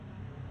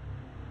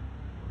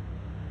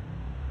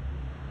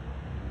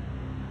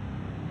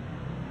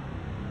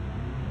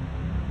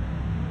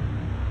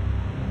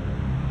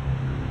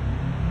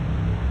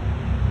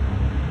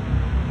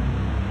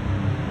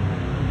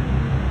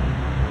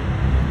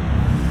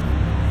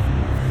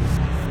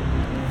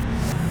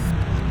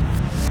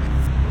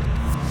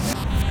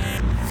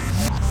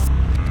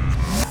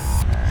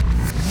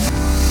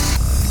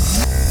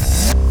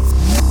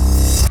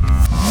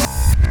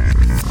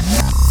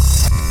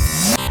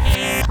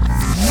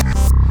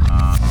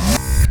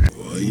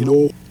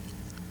know,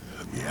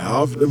 we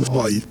have them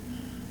fight.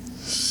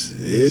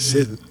 This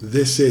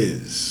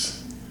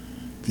is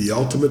the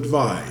ultimate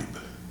vibe,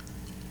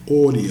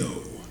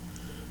 audio,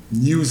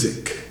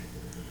 music,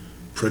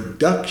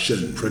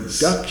 production.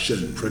 Ultimate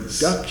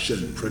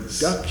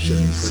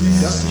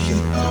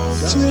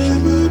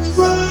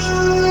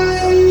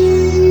vibe,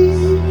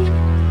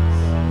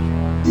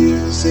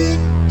 music,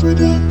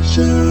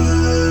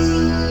 production.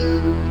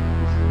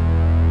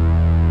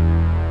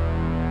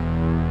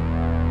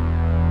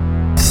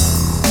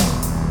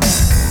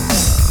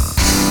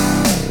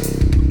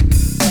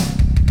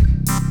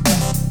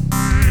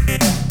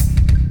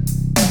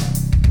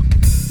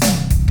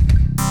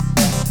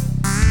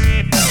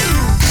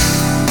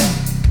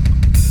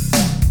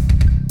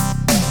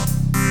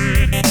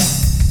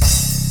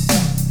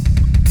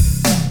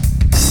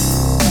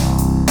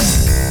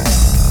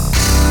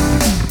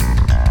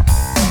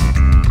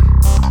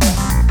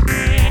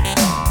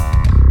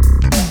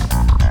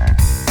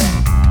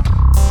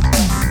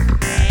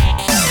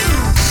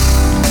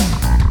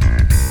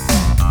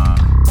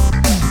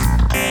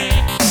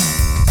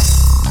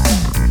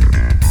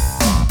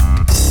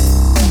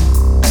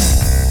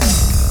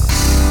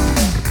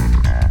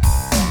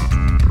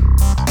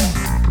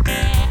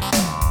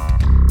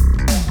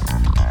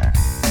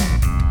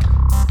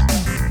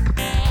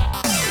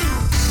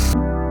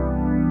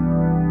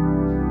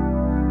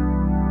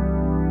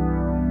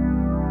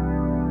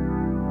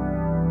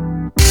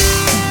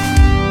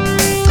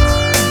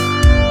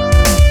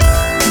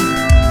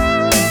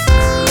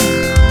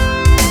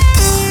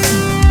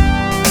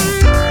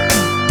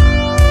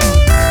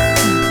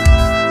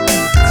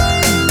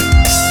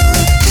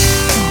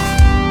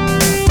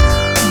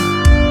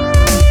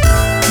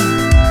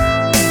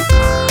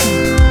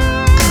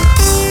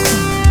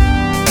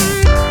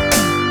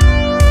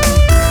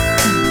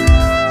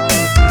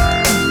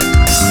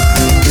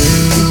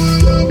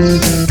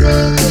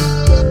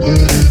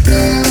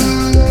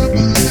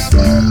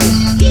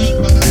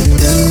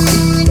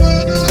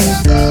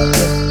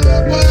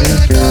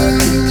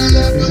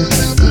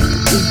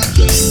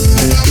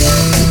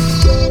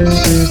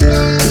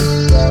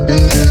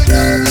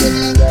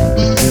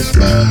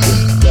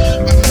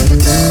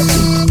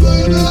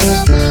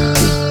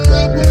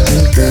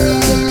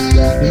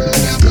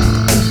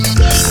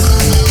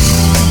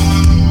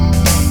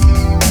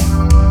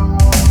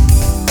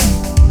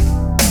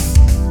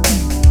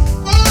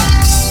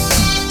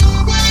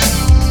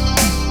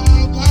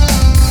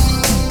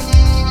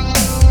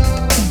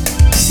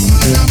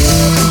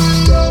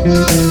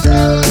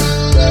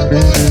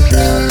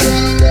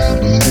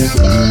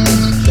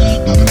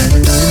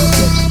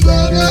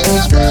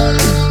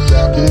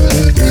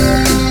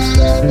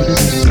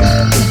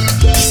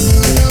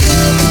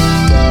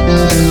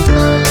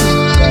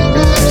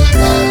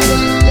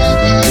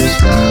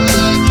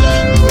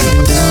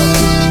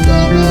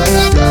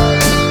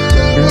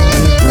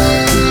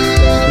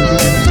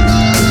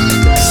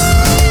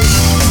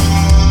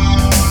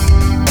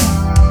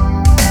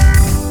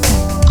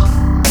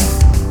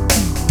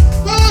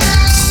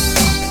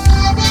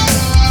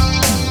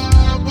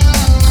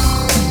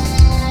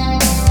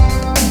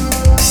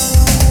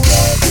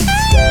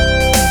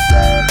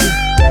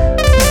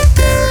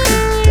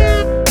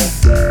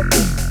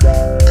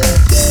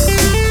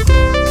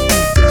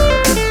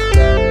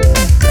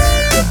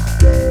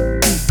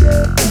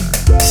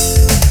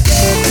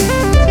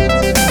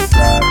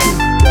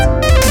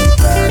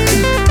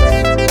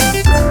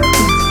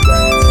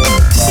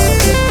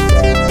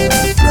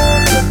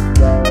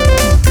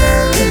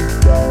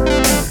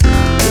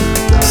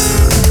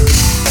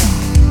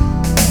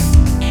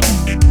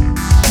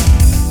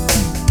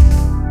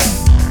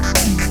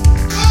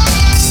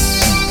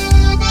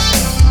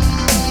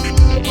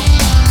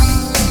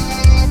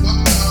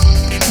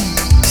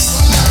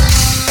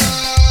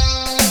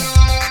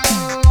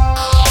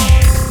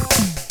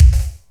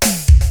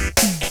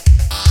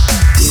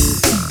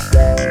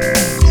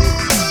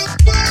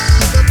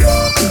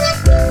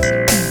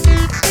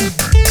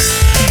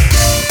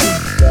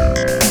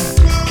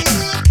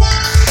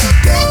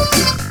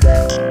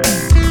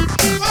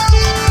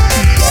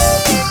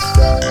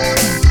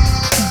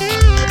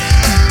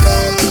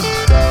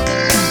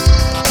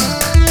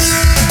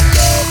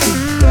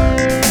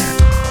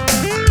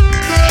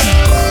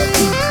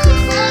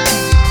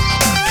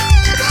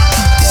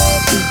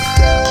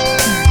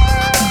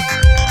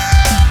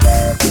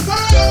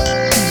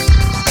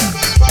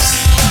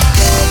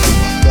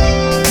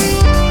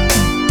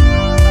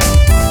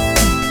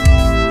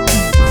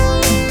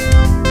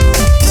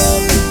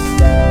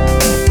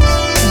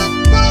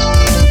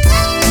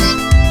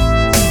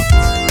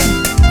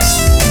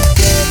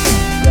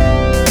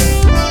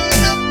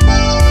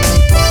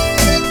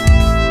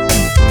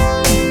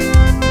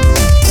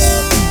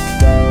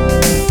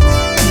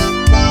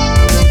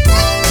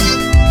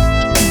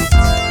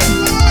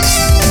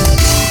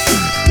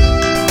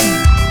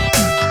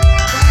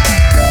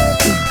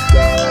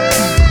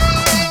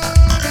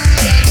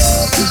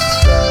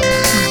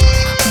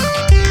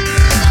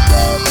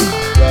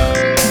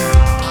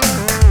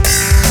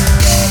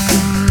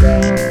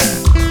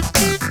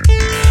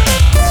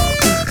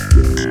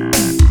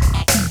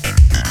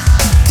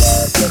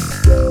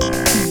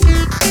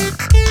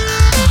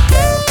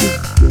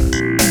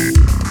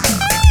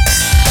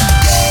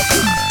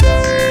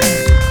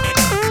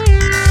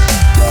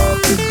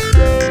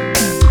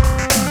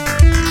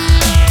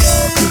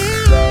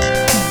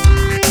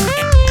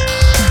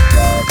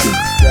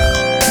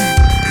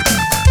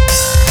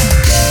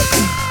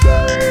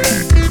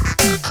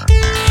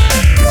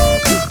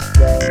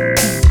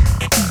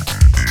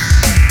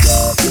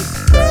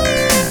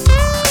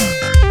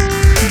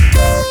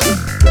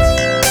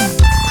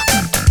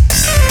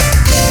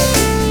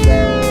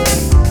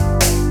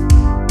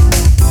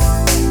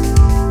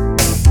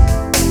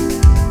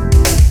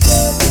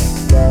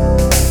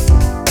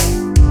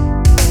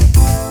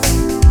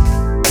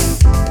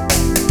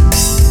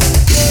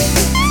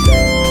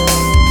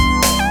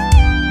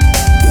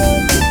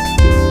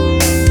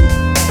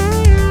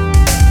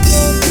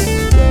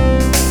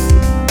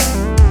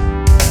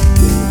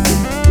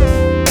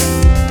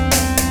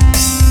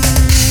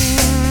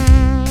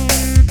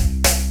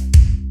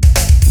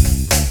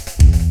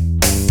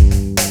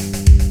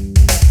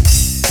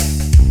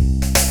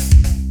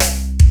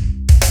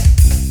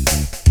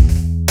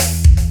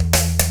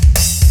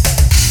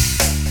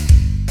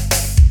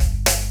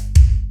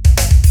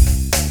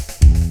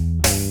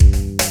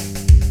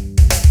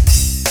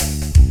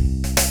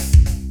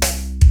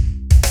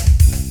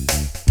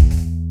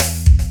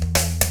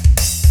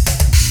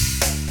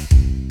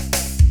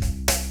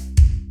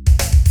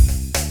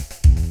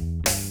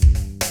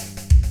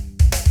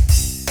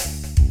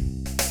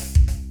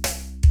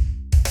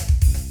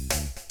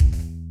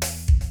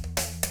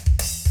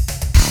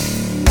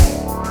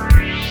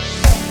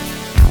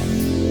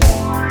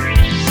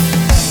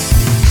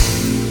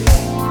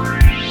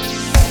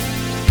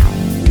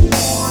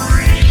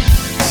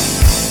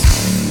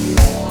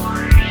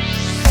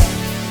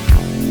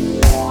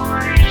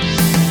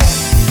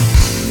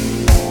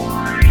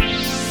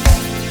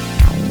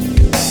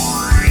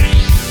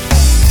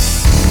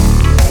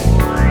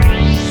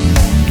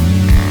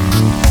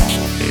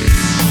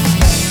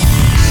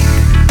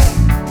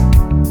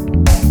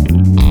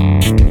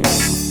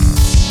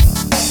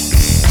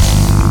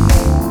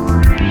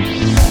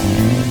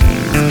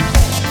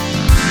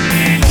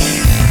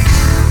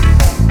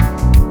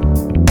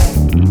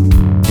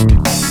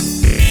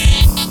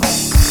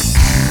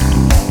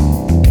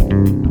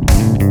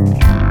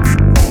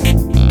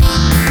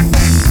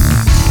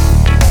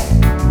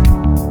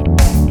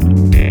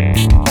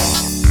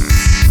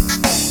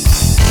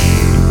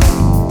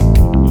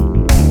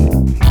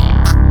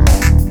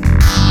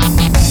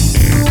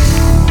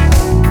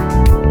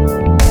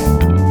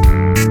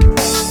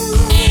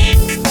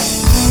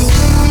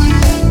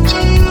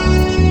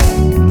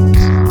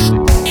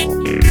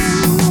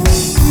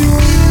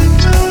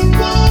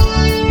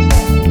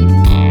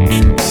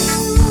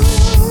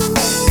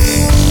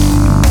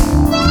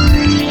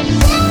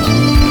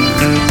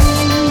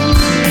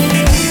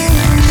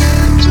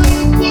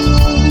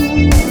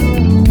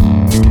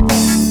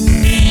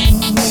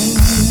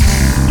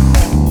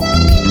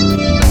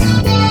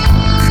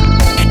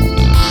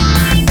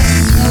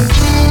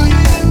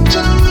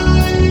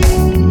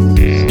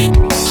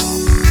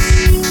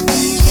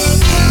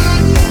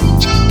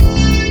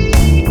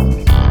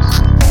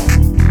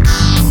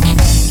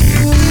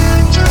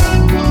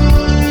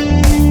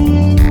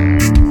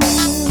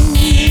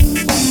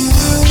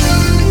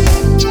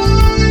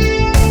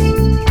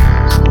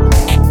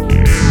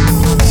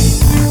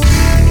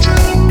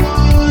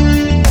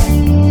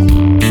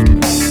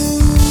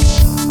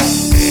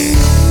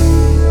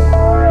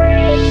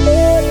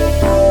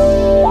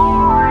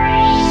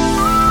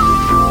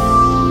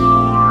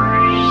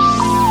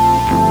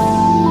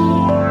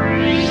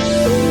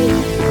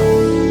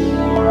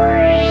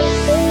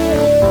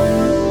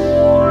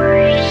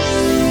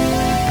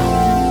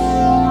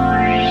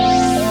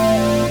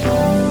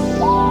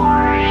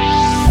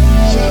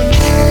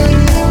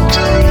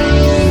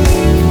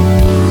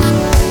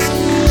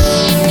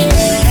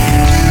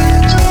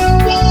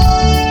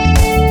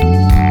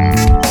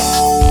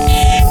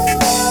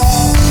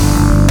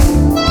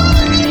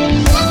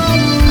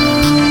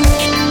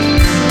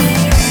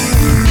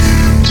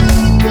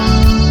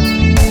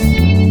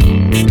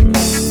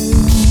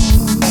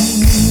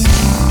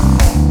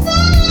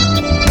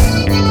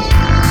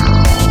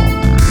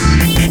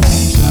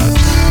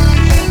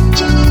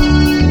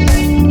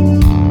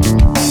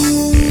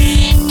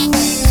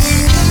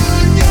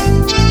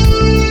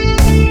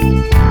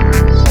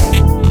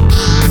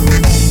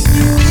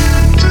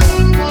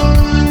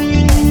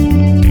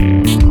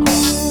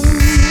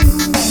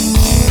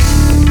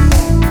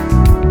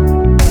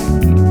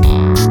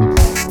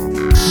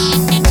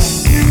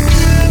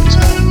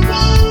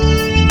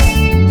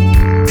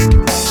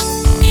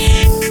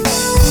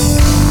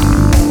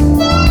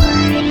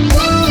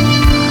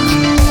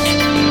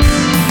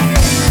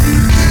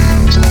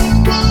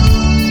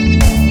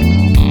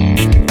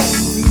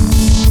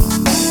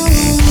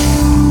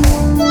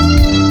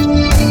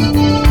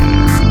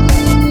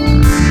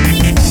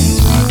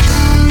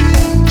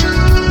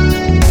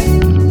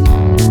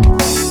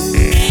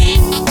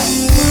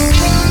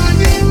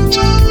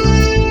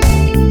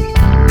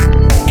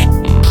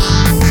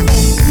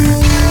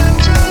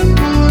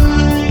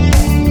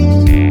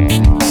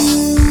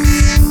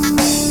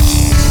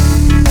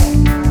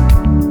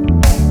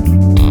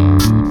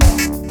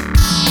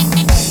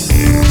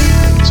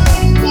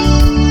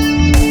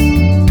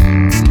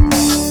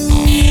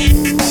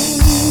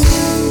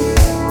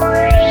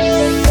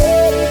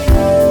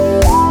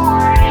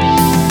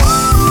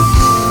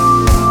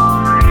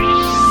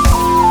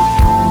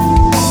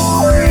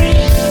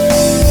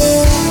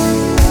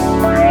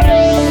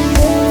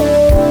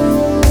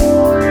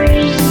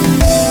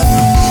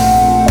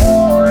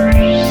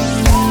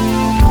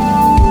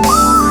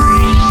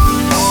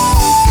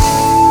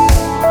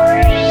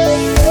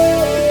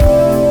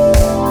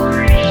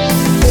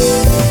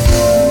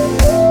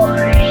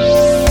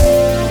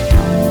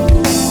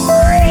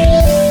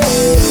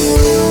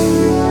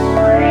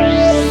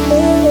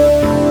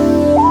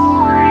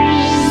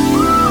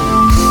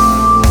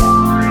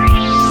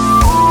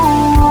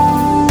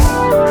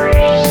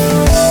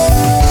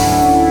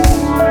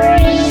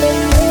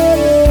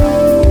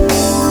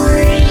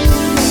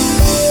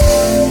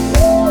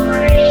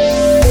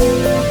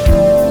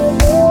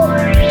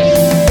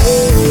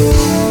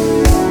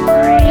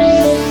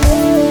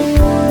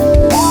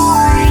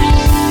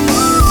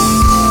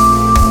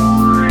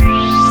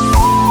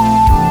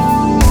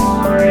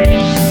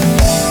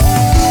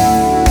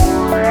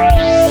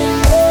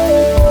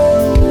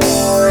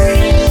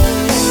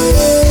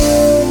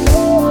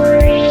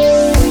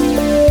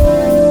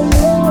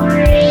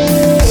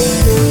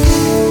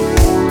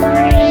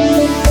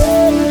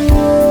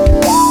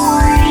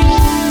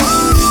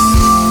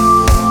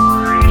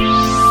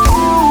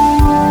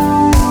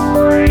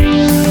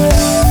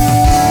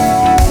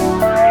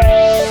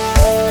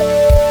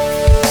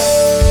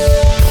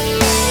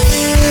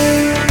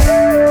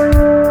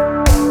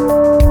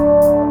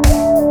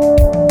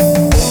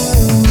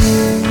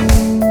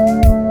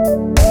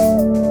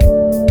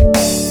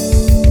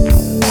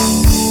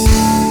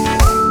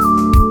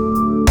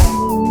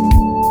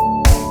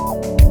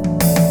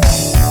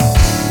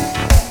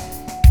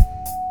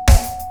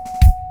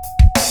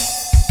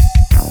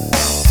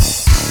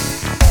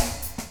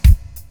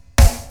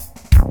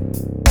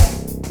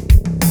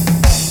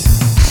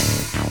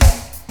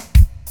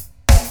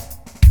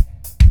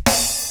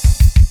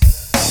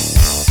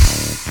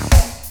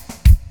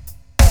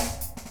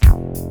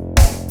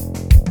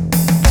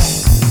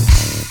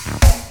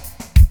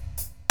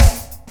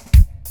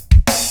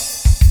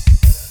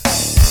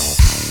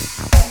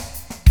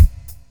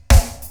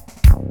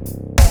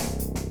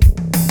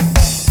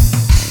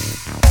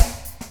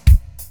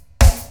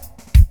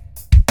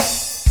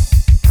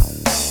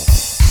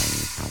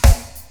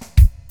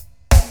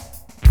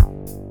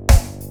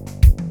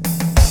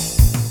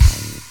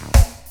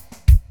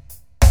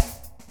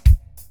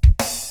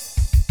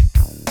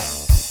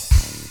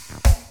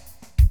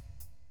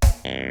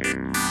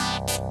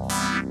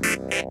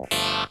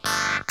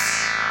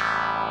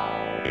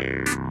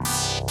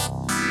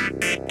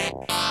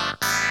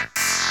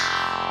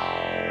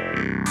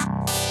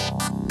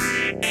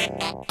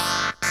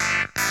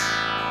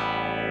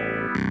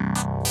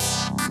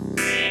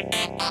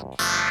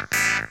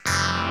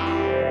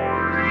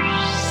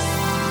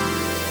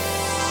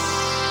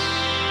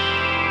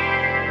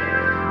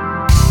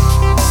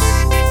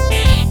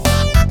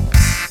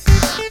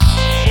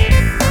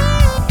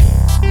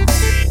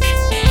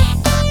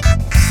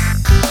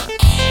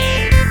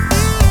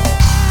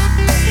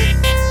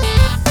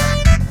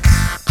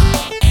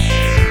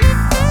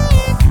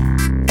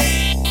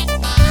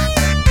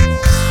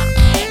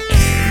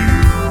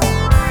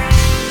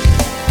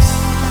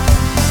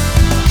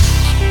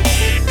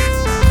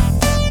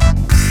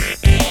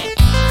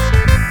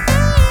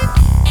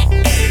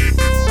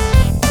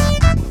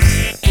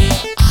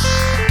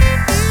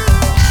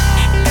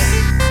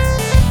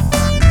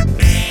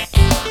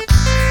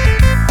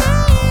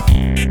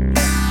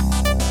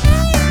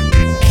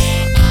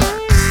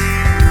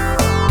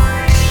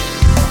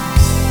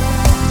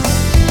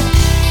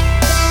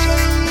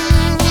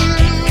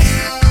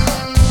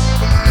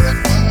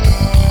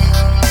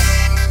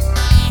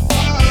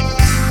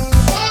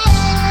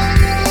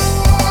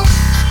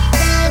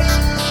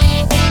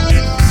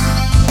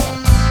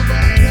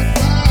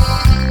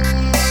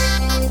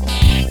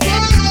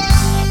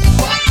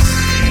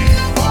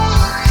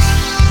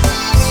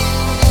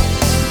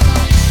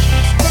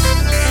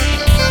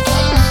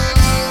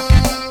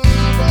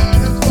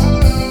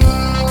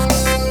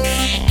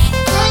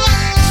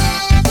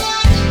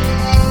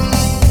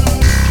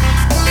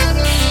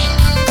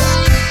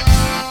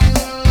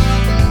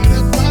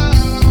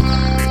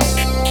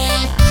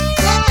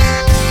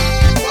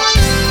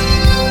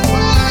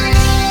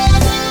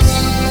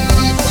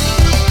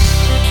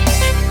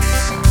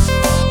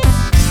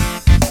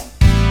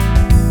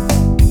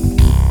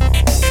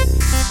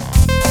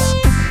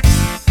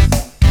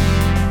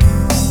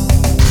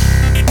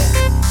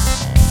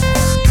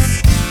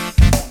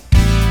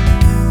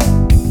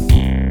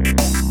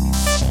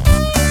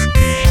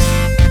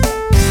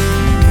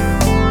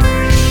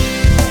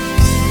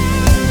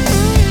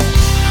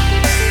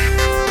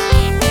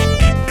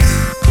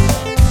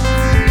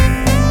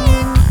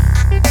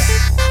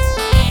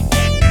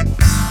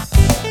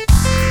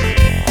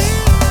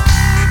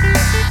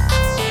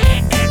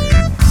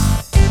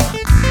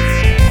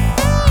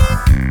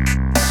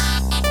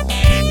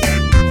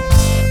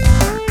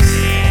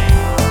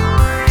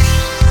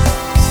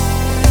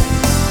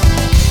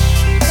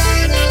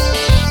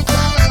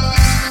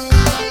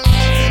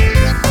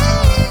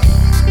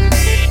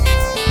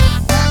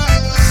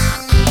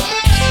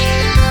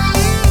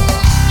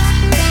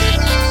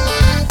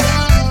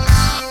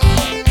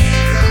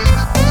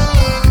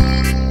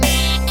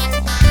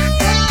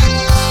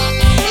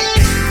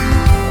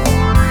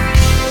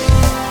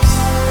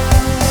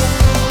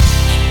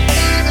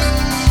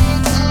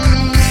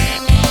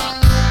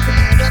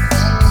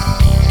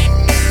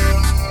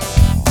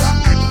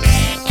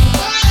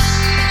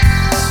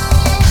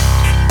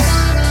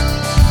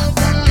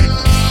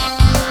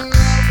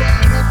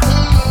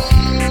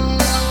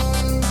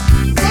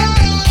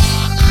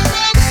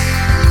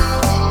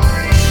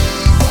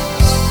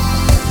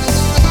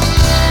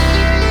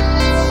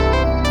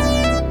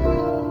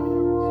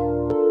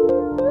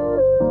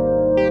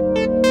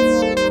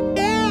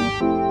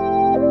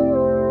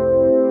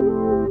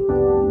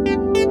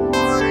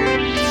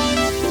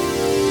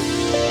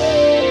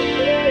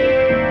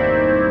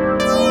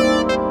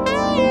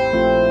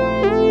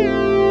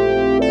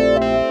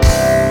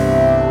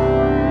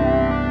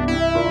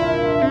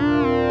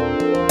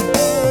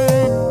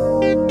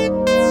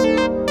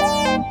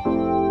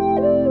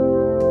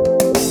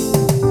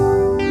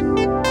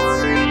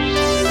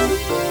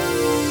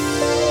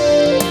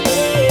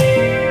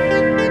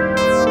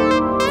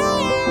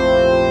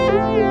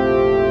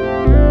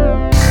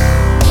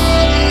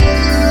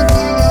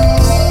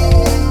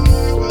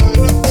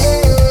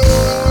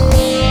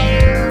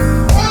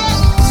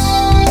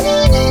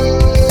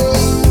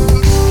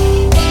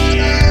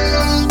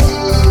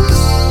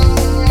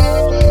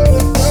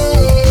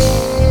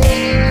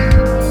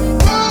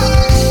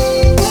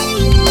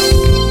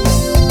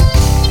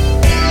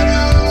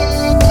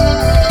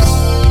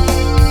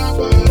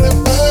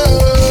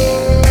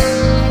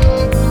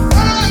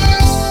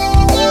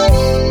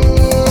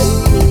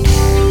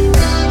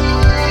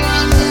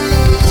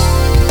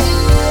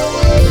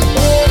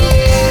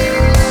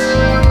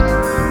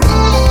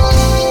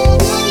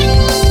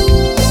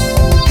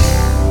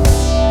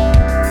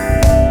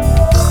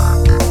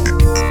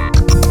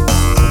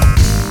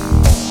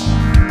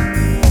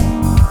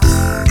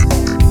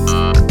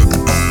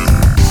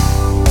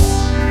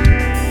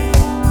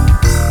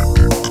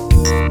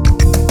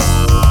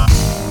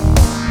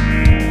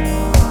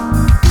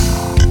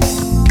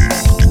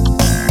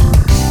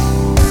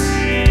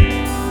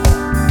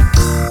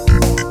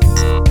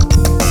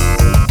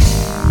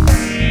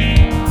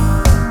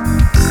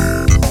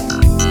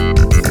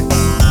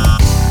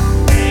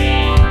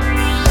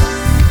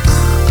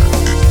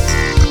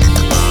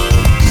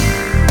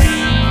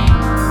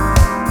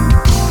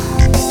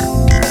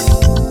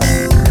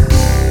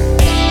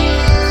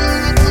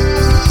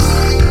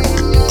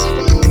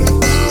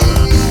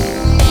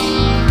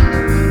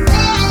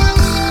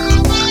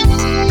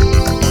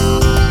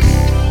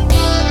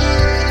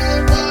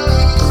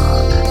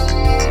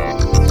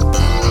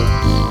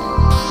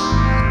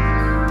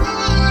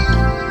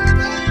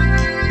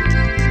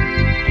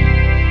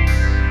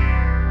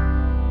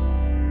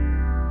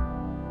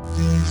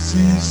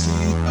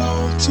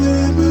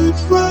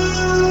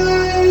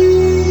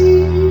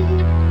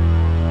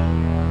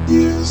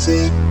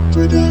 Music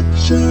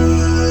Production.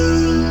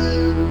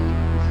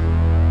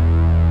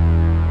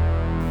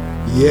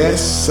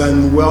 Yes,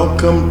 and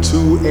welcome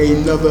to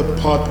another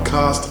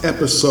podcast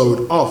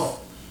episode of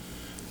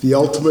The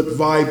Ultimate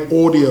Vibe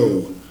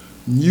Audio,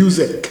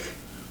 Music,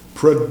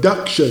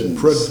 Production.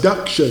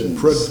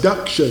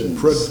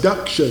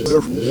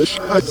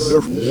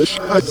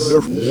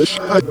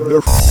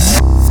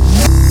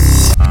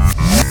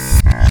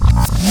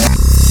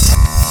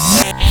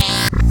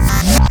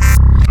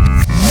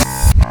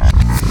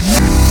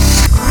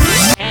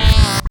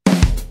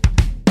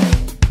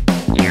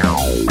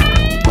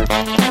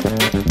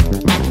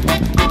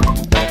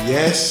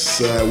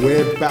 Yes,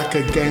 we're back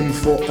again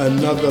for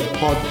another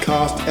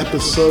podcast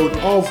episode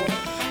of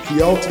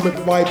The Ultimate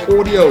Vibe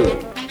Audio,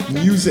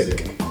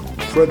 Music,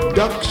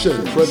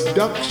 Production.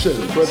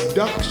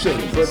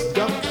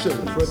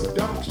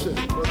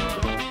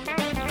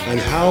 And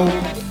how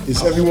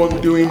is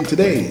everyone doing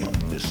today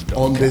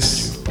on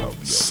this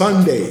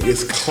Sunday?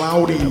 It's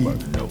cloudy,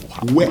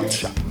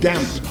 wet,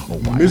 damp,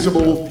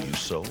 miserable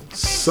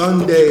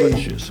Sunday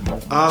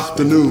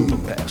afternoon.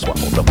 I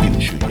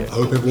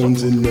hope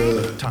everyone's in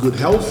good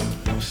health.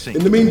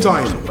 In the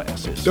meantime,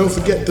 don't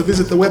forget to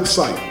visit the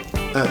website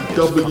at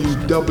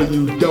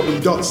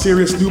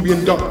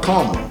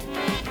www.seriousnubian.com.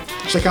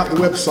 Check out the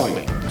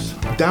website.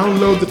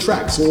 Download the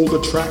tracks. All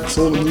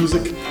the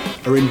music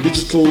are in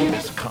digital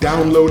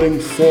downloading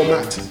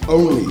format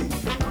only,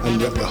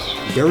 and at the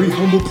very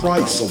humble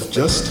price of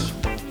just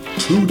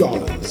 $2.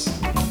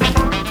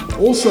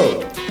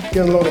 Also,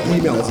 get a lot of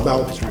emails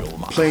about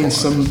playing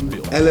some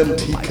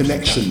LMT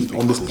Connection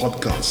on this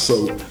podcast,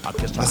 so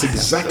that's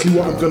exactly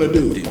what I'm going to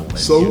do.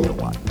 So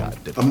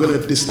I'm going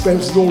to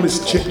dispense with all this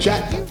chit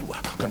chat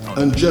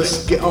and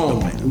just get on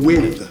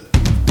with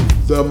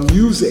the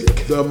music.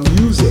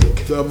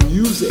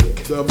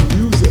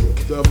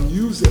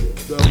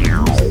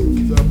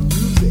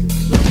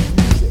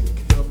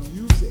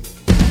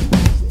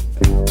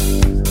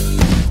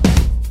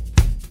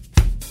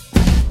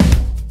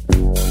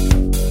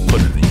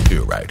 Put it in your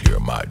ear right here,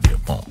 my dear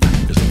funk.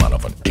 It's a matter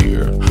of a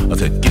tear. I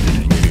said, get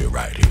it in your ear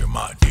right here,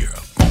 my dear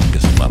funk.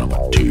 It's a matter of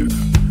a tear.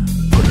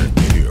 Put it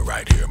in your ear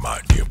right here,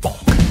 my dear funk.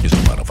 It's a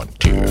matter of a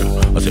tear.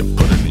 I said,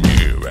 put it in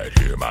your ear right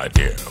here, my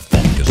dear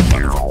funk. It's a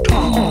matter of a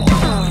tear.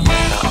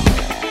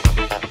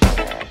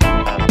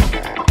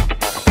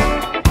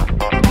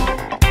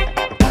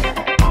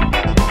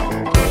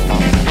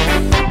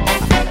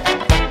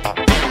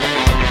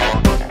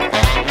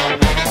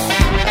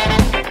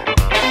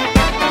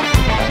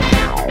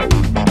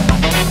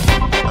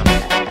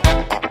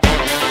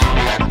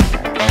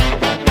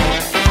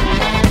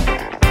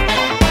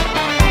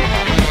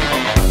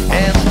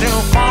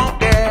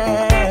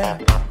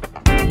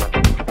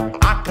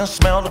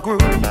 Smell the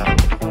groove.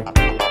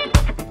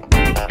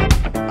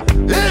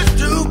 It's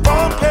too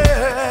funky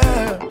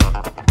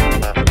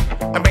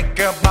and make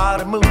your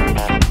body move.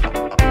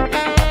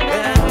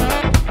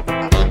 Yeah.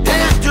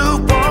 It's too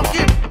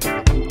funky.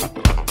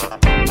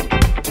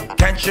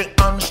 Can't you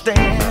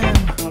understand?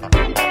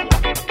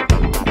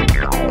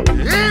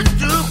 It's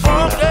too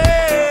funky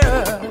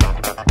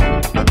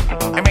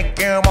and make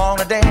you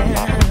wanna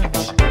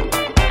dance.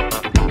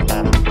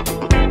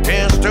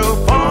 It's too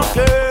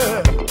funky.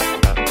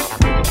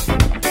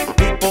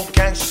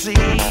 See,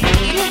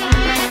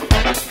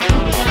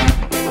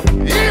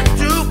 it's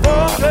too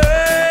funky.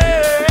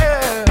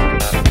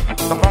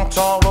 The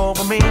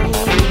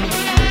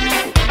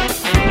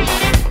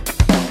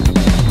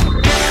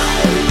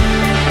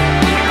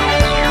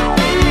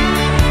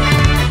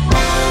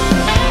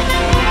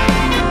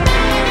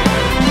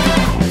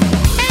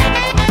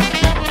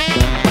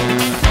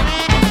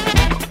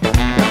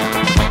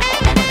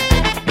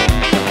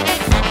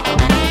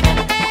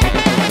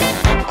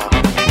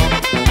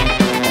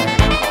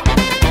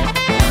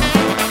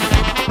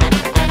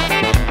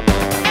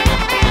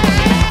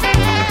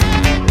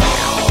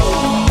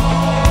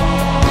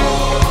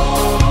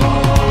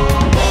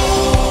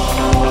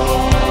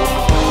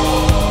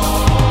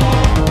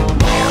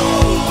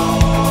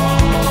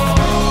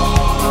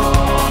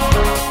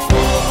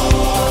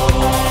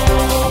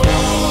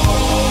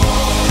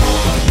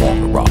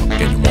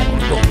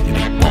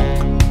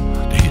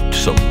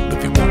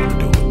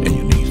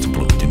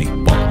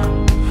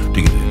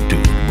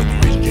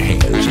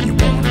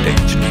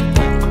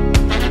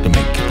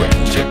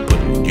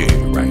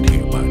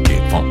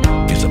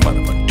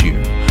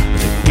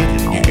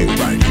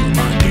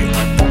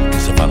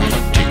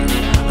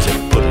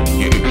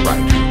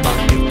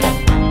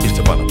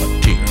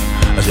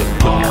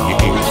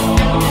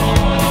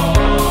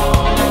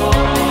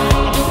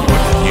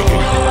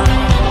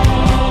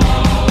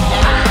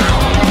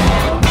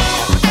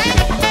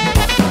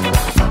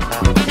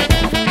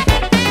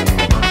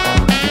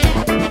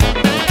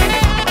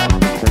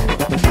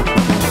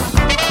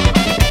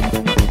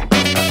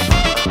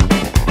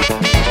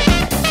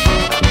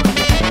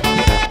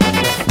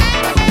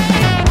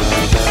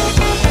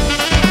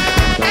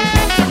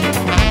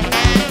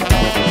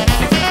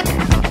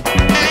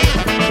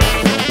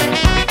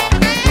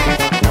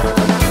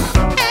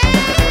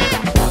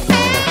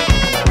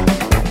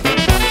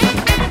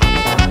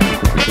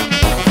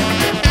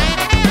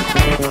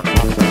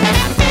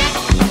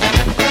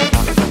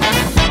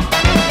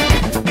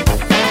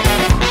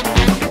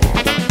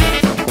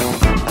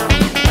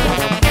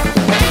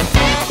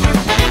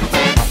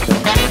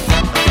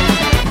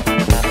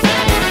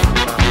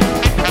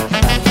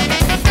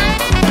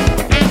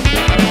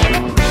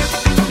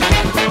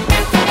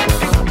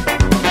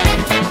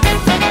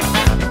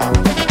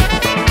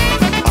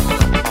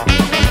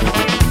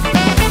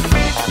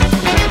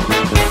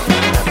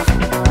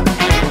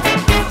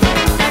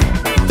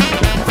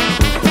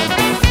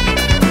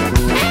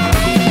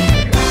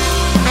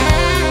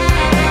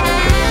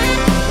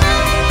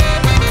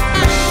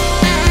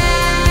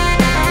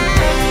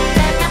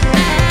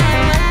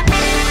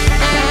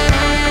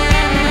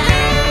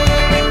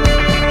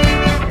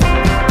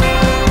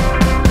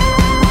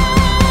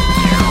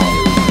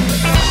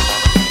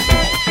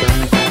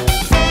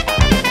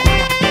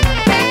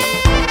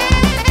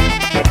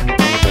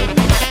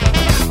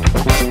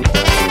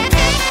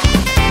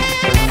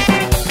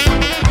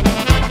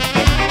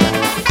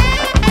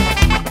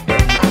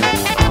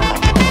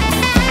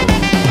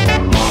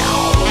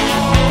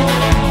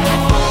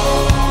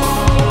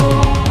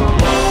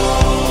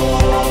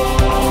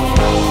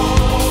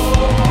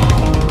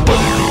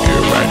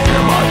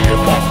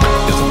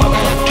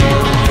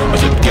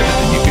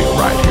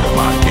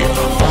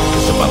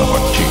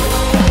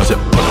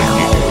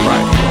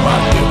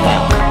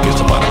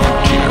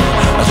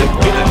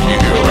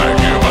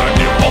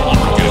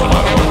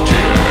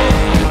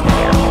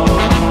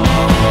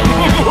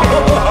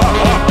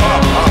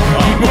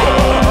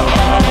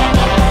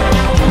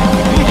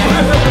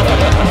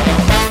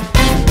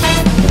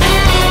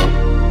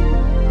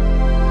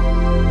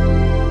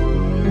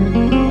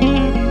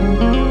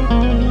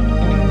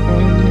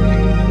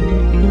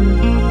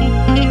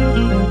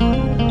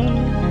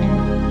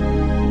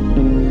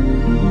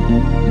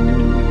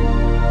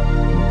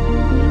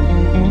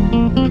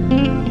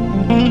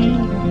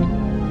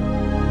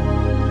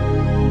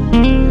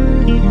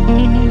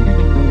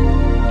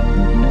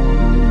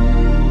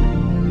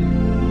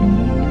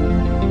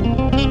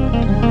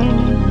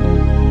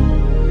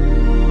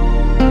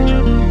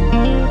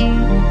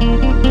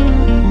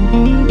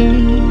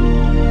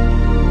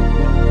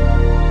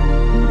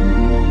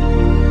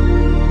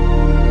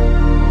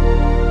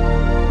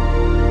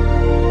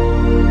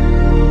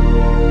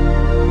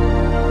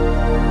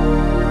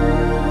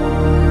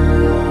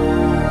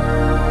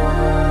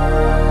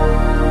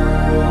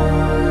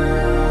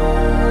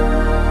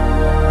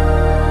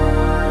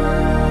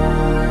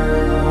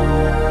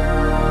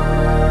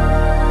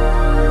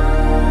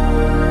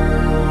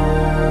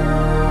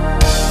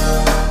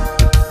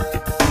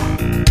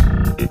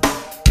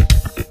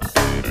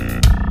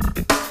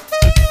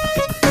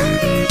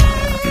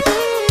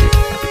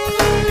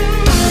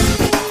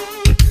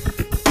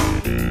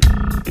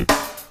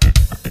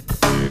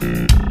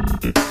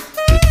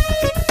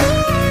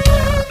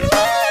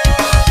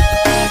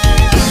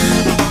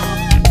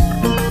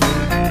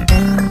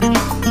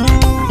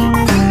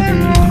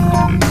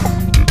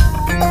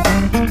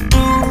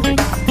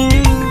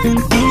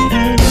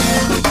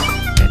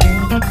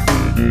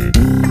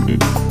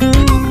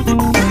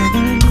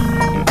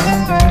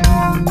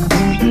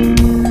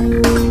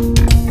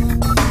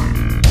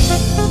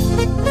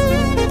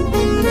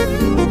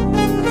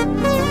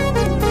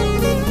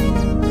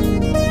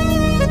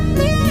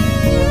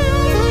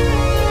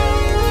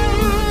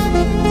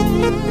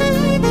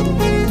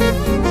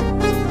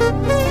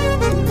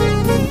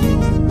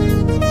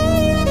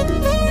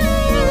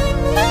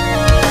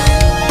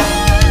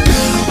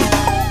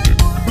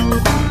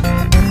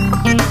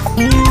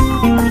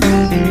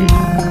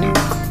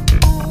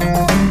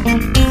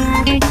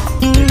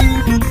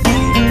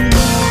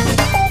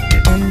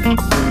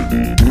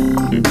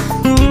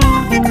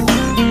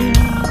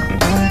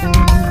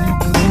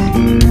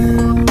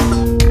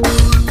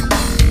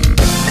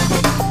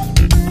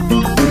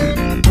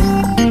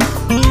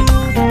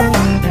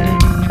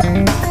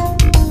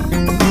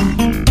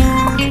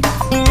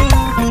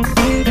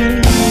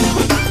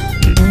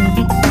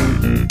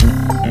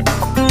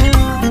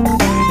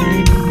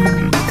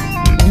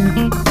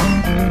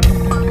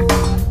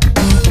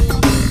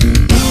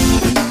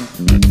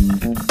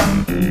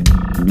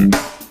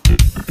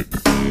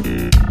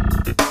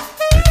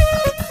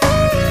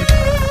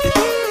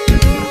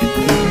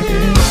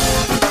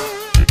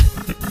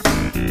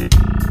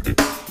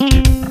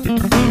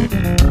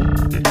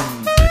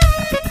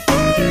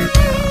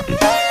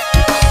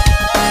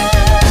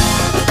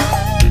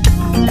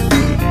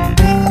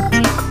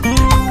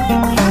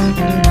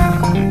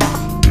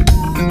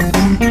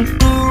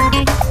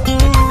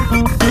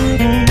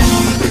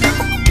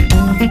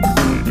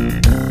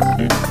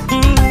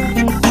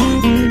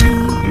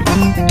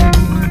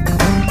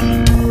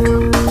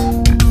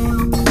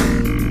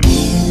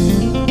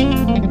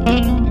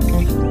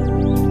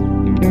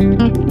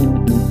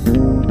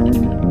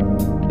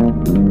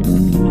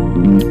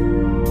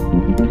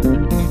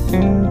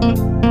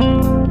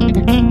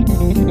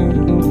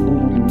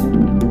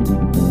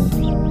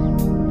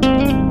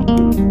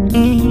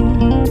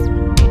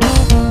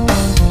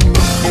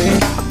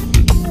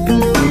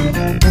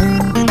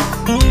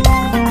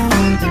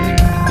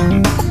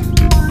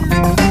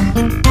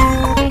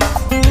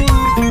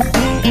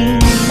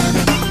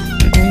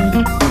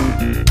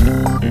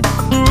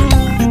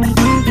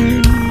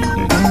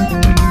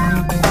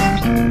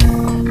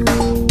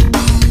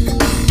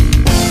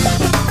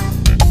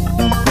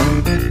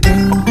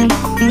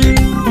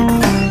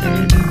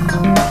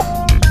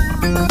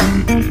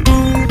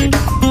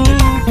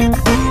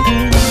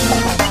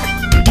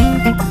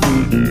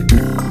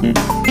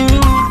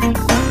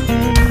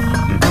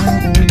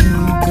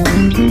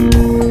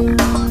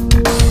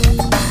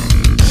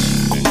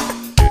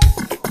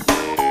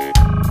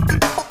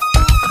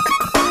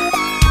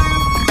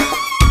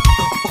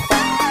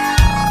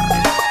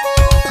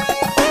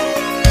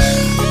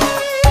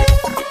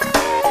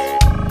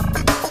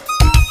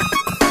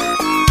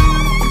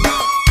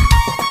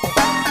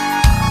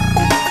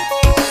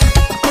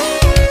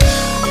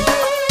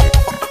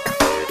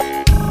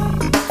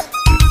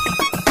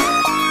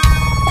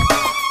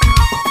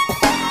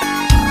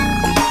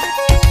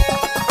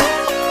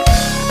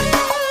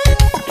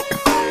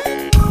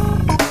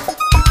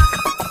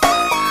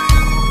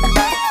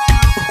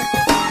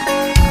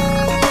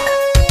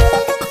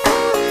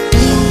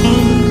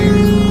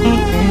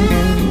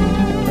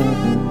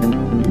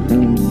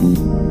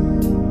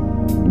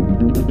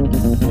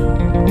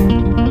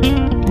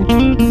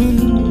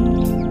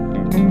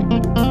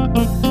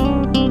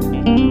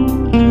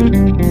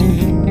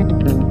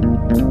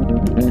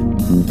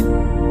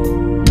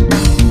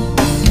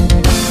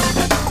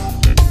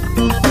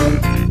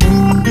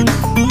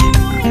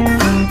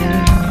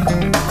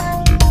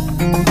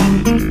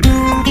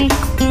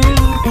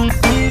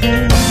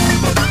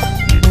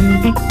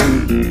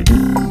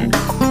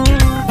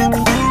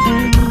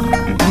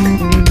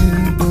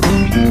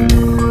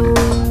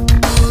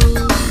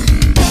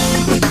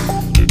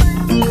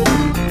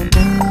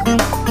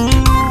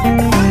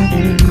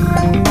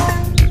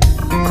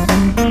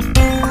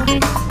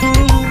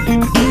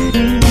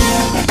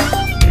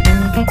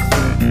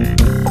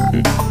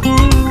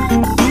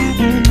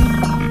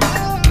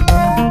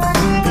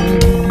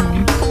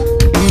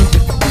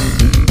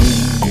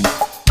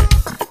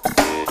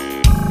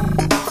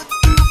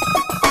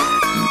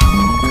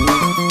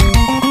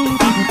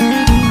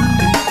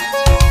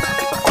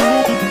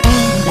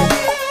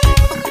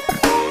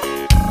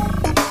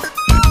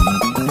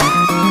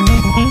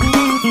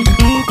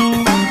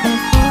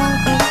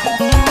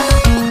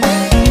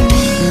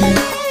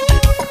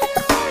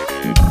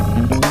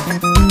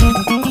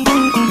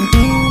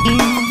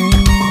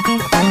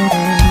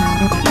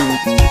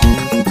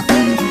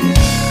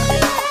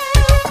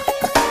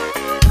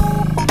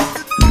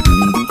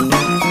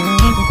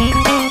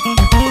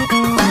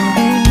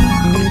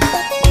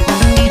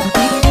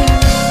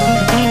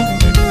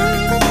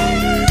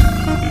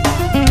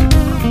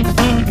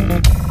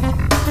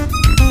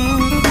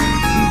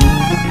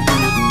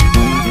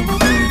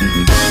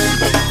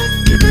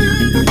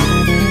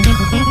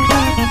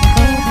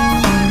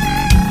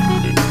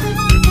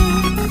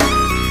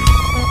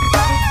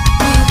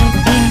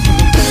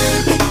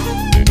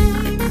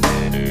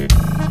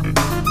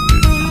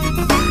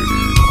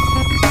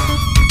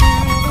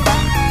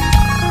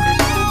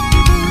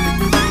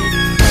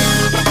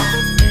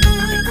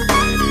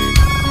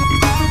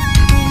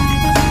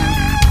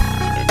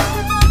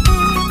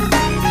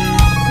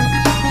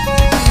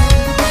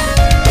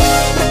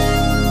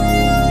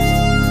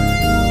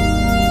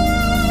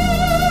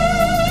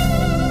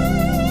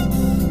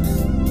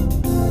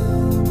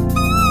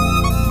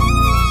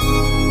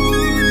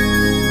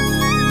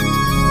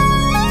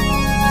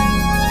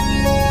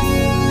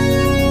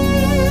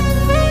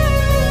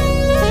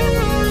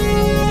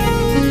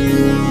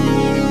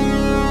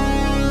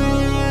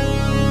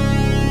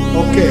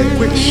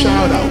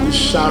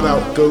Shout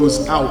out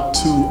goes out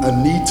to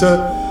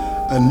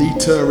Anita.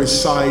 Anita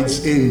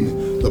resides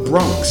in the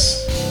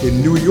Bronx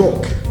in New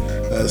York.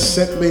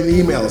 Sent me an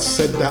email,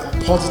 said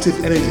that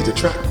Positive Energy, the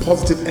track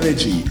Positive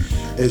Energy,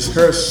 is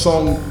her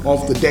song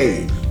of the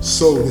day.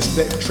 So this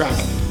next track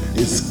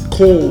is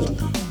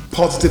called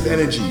Positive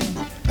Energy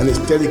and it's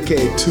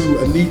dedicated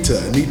to Anita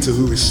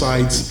who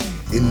resides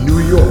in New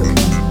York.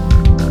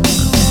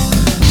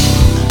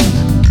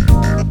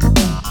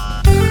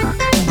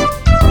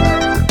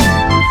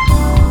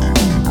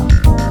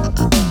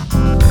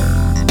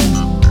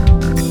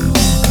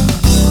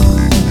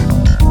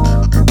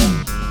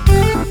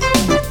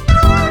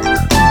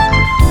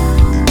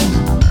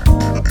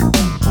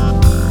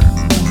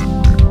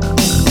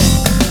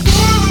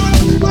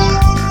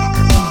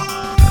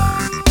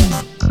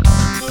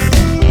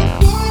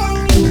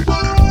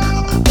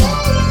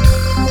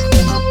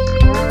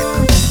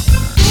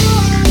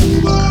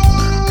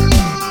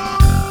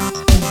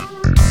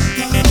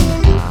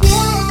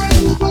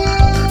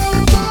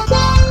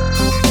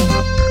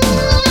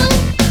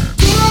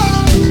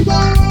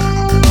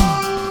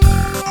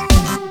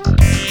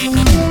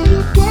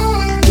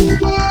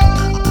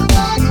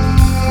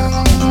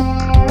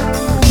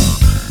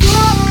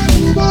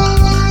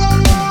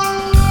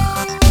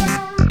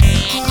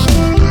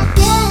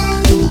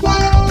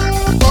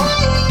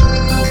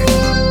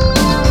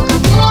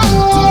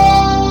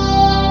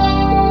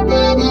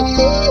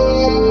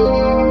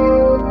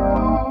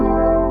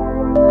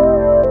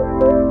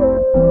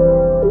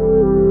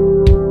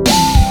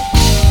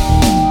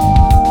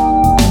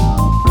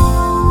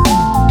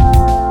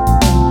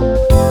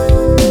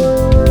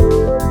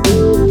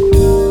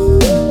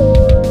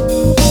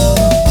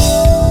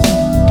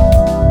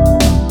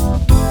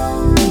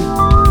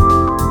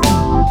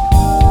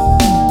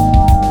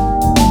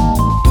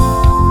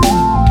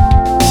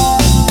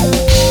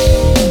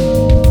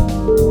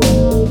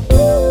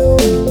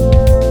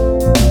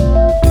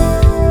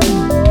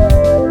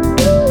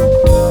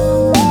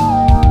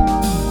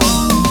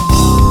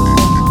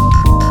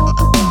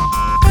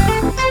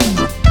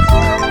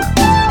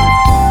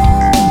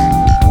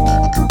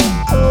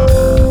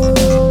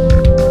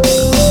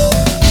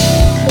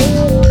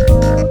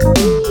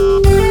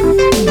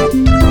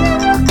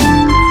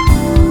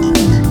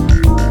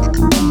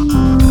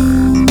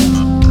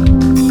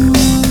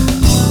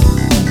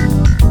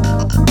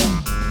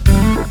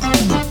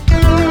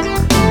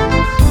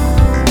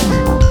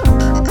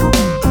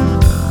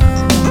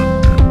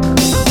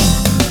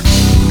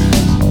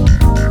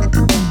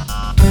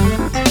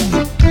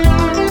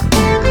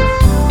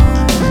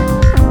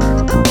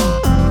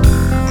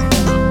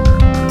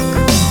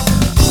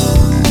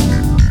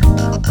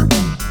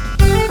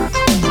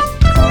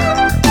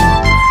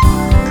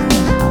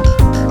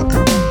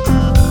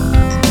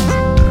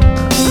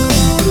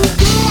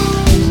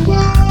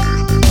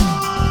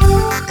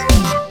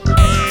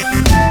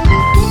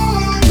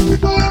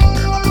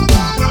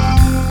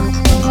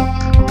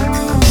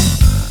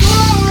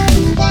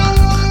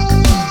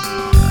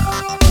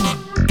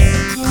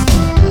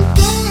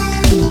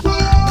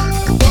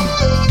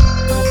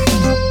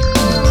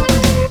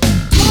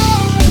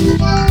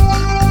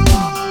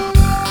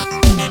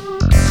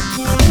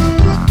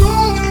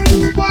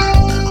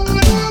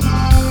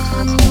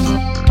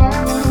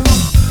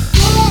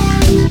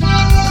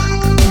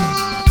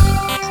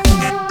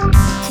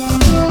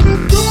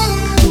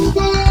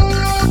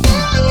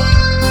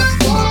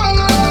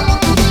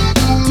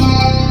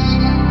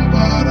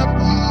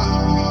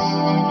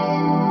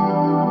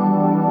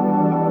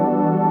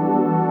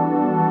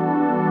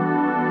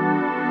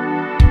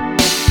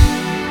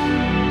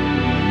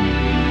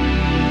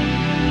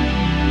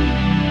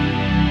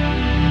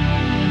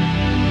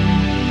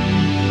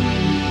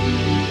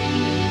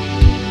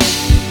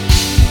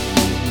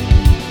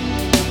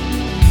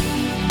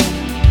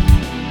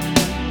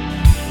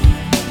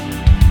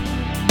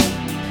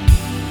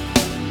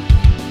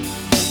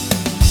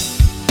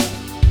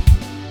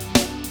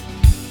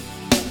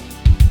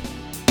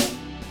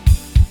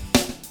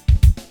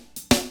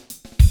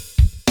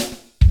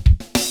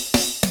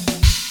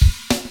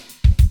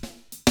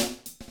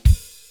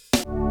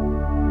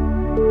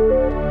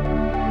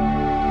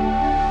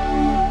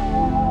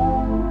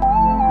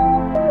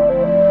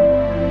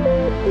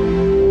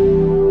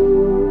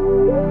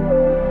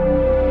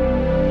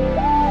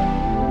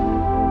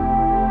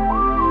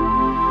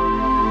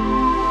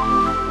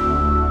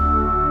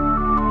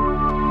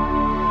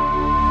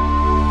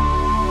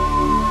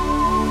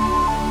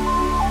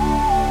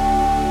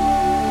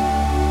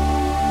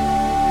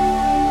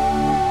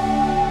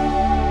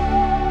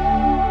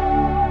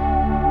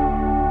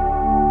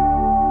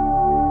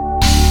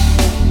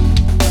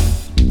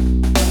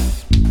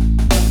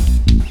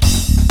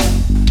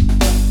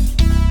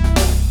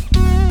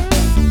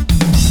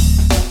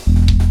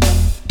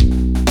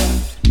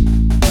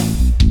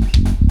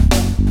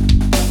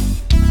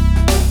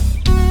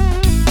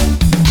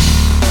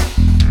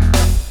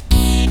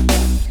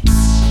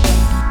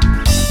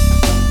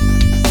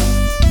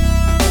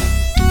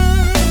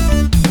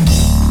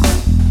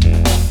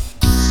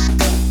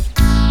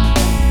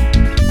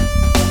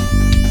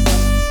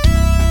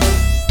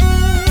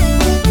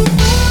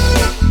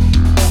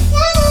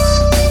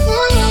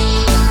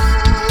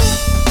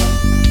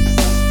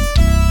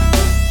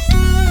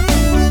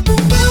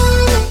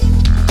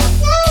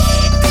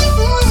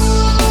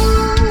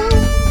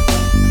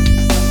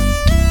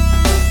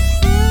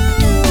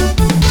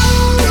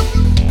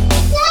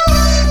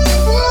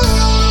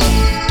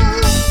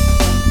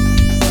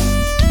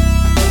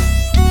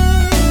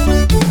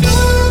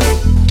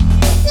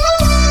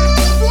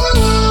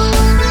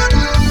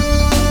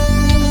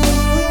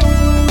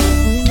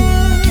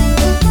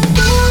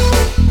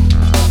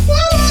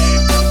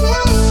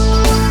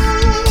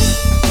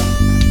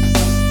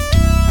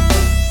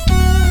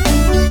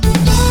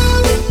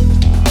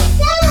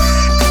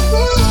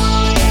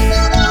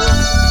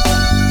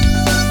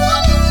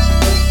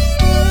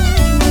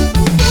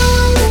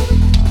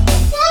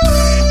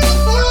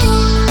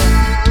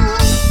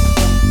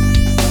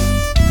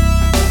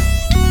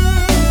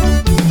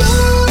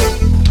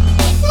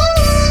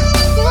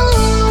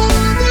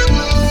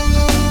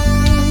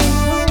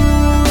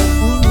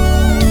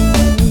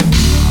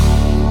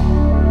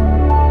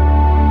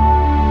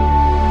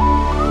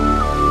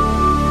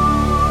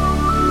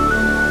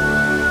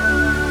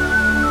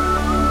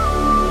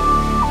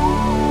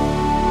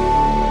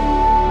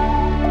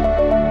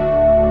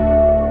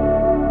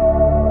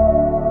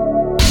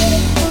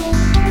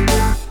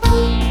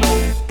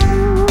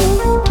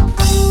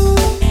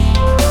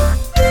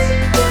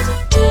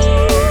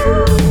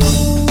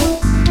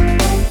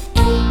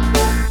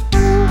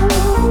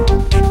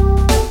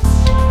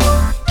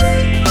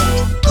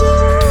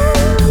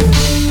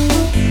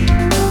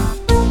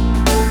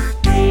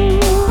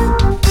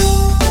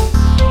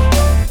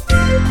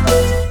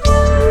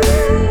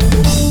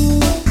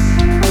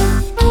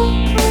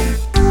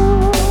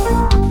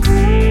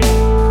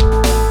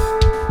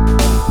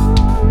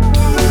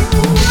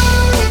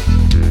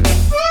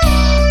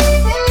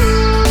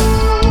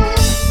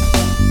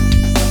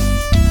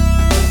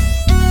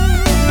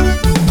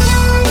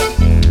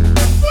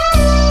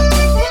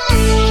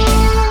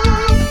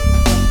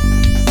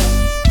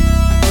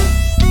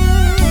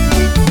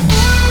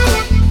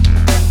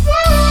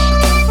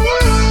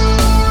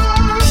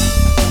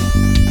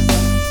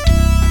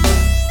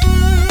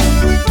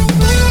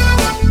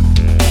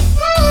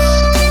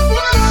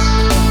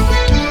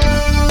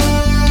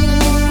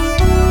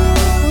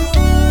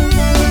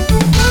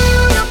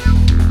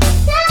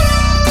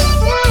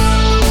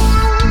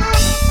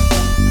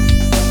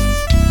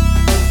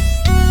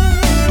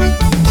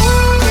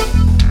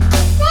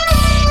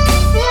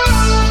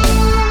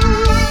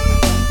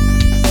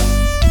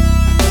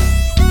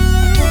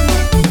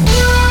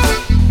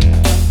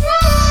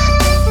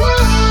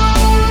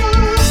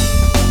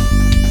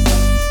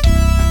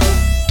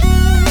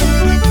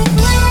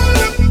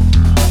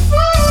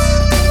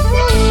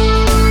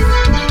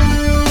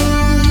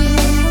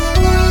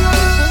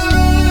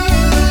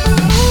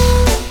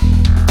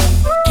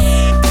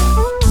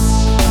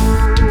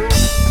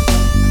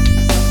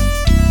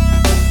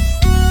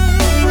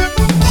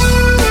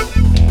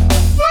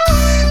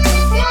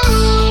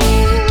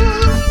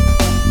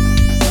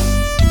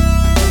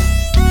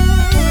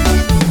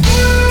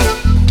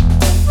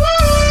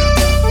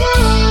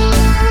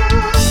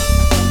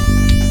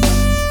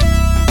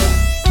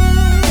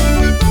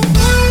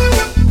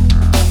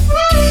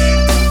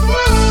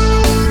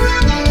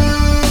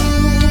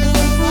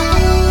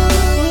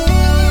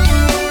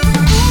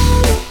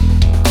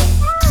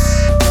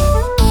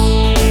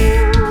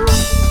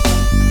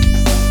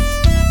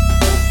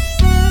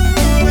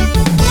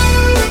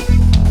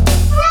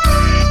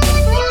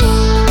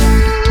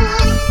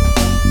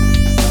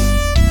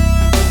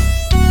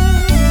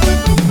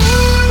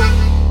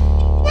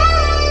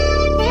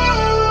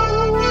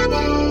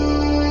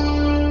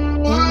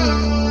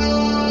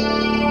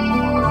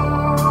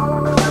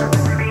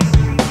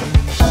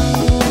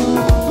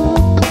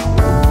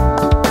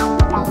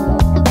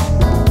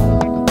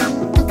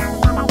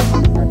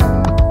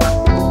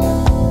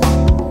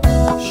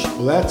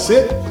 that's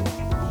it.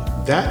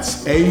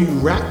 That's a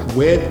wrap.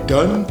 We're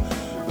done.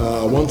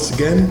 Once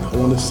again, I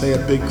want to say a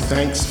big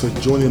thanks for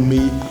joining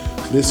me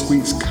for this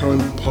week's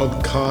current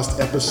podcast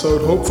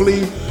episode.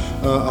 Hopefully,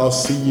 I'll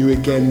see you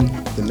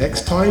again the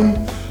next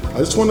time. I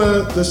just want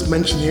to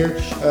mention here,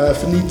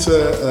 if you need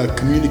to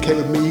communicate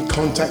with me,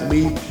 contact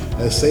me,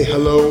 say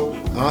hello,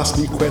 ask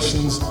me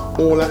questions,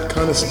 all that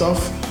kind of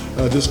stuff,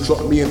 just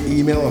drop me an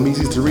email. I'm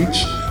easy to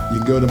reach. You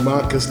can go to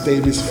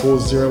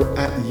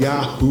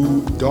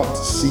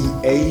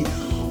marcusdavis40@yahoo.ca.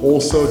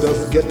 Also, don't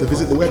forget to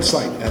visit the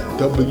website at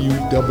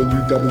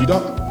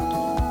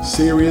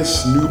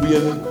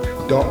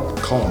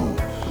www.seriousnubian.com.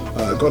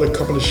 Got a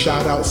couple of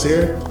shout outs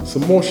here,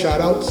 some more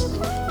shout outs.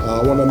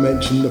 I want to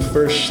mention the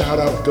first shout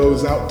out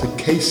goes out to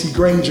Casey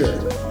Granger.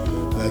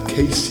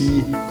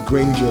 Casey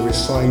Granger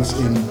resides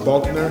in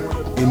Bognor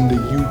in the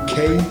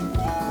UK.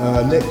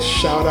 Next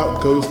shout out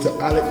goes to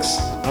Alex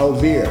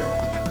Alvear.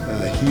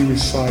 He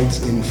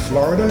resides in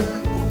Florida,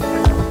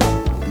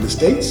 in the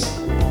States.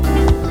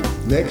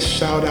 Next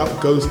shout out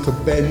goes to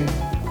Ben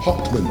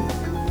Hotman.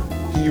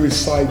 He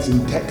resides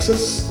in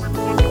Texas.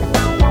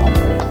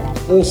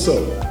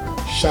 Also,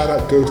 shout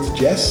out goes to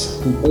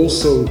Jess, who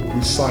also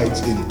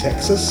resides in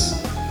Texas.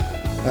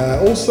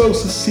 Also,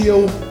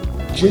 Cecile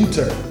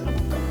Ginter.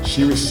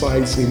 She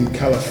resides in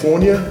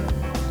California.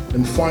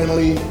 And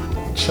finally,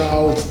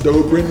 Charles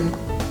Dobrin,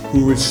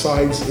 who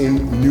resides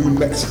in New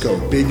Mexico.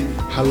 Big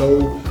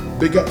hello.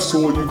 Big ups to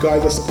all you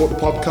guys that support the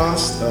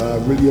podcast.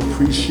 Really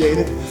appreciate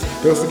it.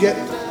 Don't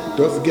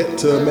forget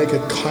to make a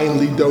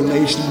kindly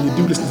donation when you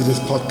do listen to this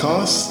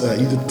podcast,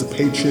 either to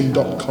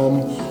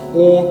patreon.com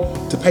or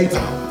to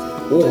PayPal,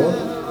 or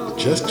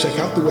just check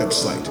out the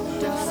website.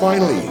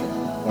 Finally,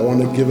 I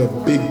want to give a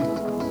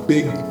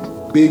big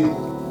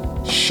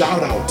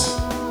shout out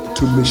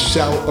to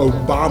Michelle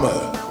Obama,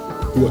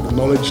 who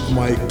acknowledged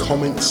my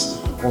comments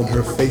on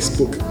her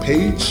Facebook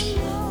page.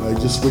 I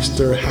just wished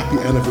her a happy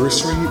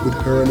anniversary with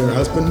her and her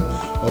husband,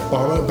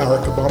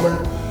 Barack Obama.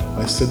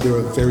 I said they're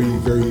a very,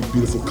 very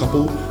beautiful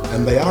couple,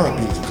 and they are a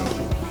beautiful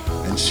couple.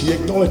 And she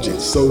acknowledged it,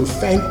 so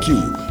thank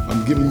you.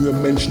 I'm giving you a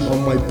mention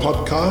on my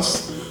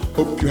podcast.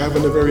 Hope you're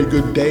having a very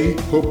good day.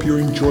 Hope you're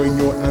enjoying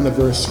your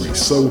anniversary.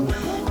 So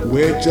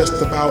we're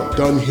just about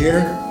done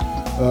here.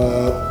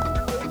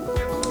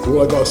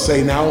 All I gotta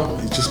say now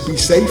is just be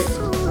safe,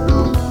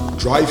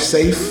 drive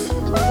safe,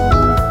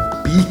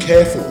 be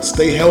careful,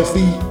 stay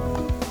healthy.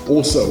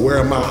 Also, wear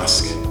a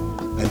mask.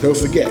 And don't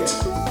forget,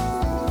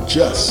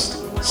 just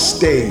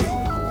stay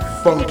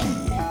funky,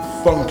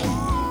 funky,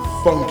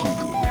 funky,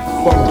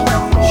 funky,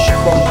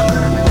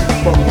 funky.